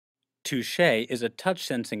Touche is a touch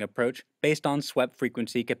sensing approach based on swept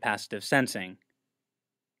frequency capacitive sensing.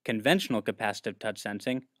 Conventional capacitive touch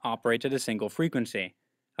sensing operates at a single frequency,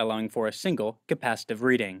 allowing for a single capacitive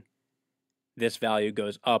reading. This value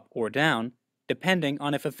goes up or down depending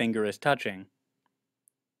on if a finger is touching.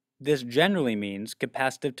 This generally means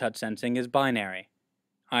capacitive touch sensing is binary.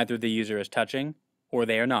 Either the user is touching or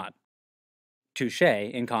they are not. Touche,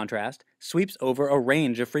 in contrast, sweeps over a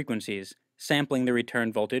range of frequencies, sampling the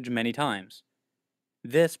return voltage many times.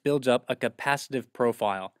 This builds up a capacitive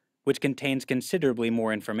profile, which contains considerably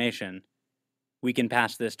more information. We can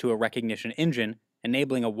pass this to a recognition engine,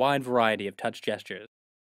 enabling a wide variety of touch gestures.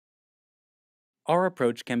 Our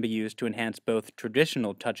approach can be used to enhance both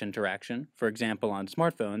traditional touch interaction, for example on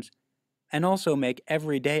smartphones, and also make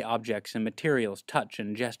everyday objects and materials touch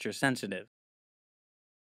and gesture sensitive.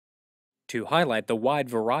 To highlight the wide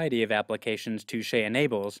variety of applications Touche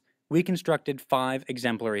enables, we constructed 5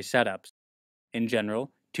 exemplary setups. In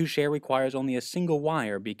general, Touche requires only a single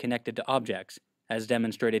wire be connected to objects, as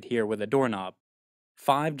demonstrated here with a doorknob.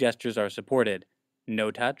 5 gestures are supported: no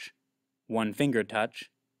touch, one finger touch,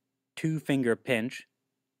 2-finger pinch,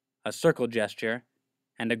 a circle gesture,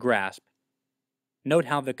 and a grasp. Note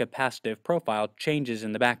how the capacitive profile changes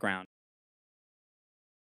in the background.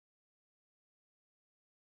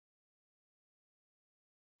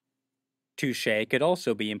 Touche could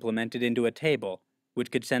also be implemented into a table, which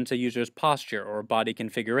could sense a user's posture or body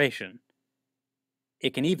configuration.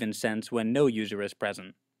 It can even sense when no user is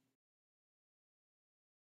present.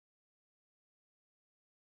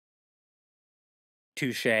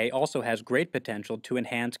 Touche also has great potential to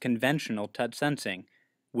enhance conventional touch sensing,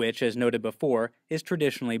 which, as noted before, is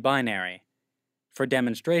traditionally binary. For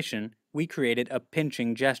demonstration, we created a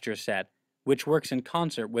pinching gesture set, which works in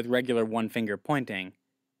concert with regular one-finger pointing.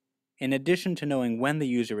 In addition to knowing when the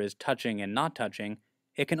user is touching and not touching,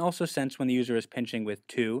 it can also sense when the user is pinching with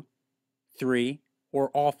 2, 3, or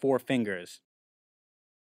all 4 fingers.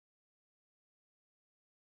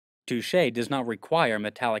 Touche does not require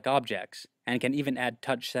metallic objects, and can even add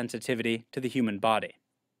touch sensitivity to the human body.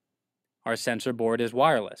 Our sensor board is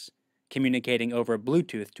wireless, communicating over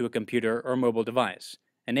Bluetooth to a computer or mobile device,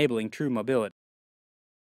 enabling true mobility.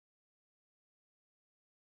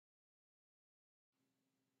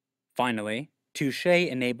 Finally, Touche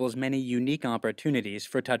enables many unique opportunities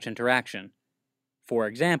for touch interaction. For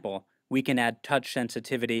example, we can add touch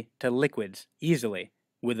sensitivity to liquids easily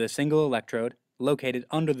with a single electrode located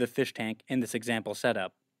under the fish tank in this example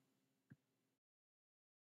setup.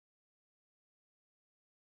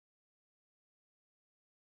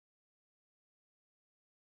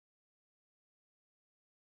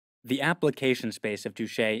 The application space of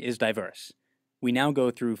Touche is diverse. We now go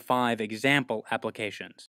through 5 example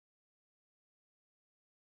applications.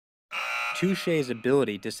 Touche's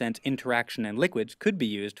ability to sense interaction in liquids could be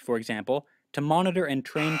used, for example, to monitor and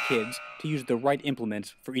train kids to use the right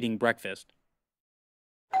implements for eating breakfast.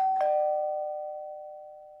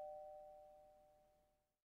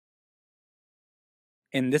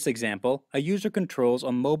 In this example, a user controls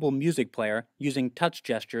a mobile music player using touch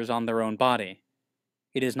gestures on their own body.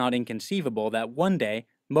 It is not inconceivable that one day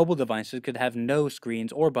mobile devices could have no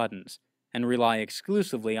screens or buttons and rely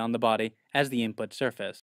exclusively on the body as the input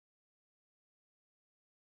surface.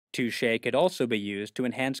 Touche could also be used to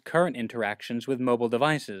enhance current interactions with mobile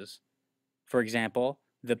devices. For example,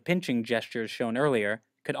 the pinching gestures shown earlier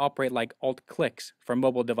could operate like alt-clicks for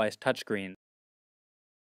mobile device touchscreens.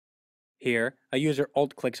 Here, a user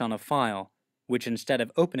alt-clicks on a file, which instead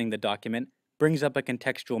of opening the document, brings up a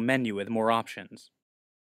contextual menu with more options.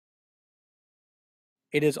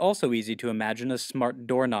 It is also easy to imagine a smart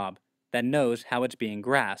doorknob that knows how it's being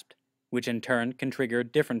grasped, which in turn can trigger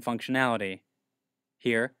different functionality.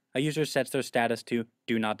 Here, a user sets their status to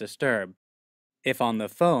Do Not Disturb. If on the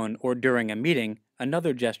phone or during a meeting,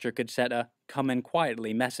 another gesture could set a Come in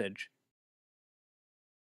quietly message.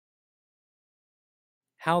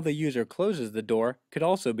 How the user closes the door could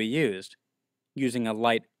also be used. Using a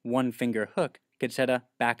light one-finger hook could set a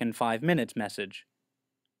Back in 5 minutes message,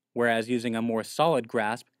 whereas using a more solid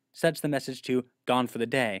grasp sets the message to Gone for the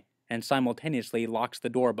day and simultaneously locks the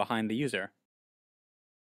door behind the user.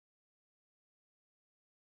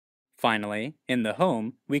 Finally, in the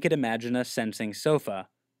home, we could imagine a sensing sofa.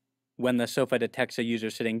 When the sofa detects a user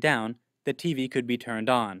sitting down, the TV could be turned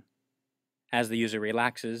on. As the user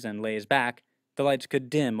relaxes and lays back, the lights could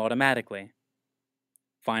dim automatically.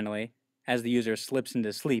 Finally, as the user slips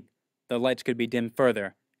into sleep, the lights could be dimmed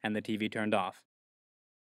further and the TV turned off.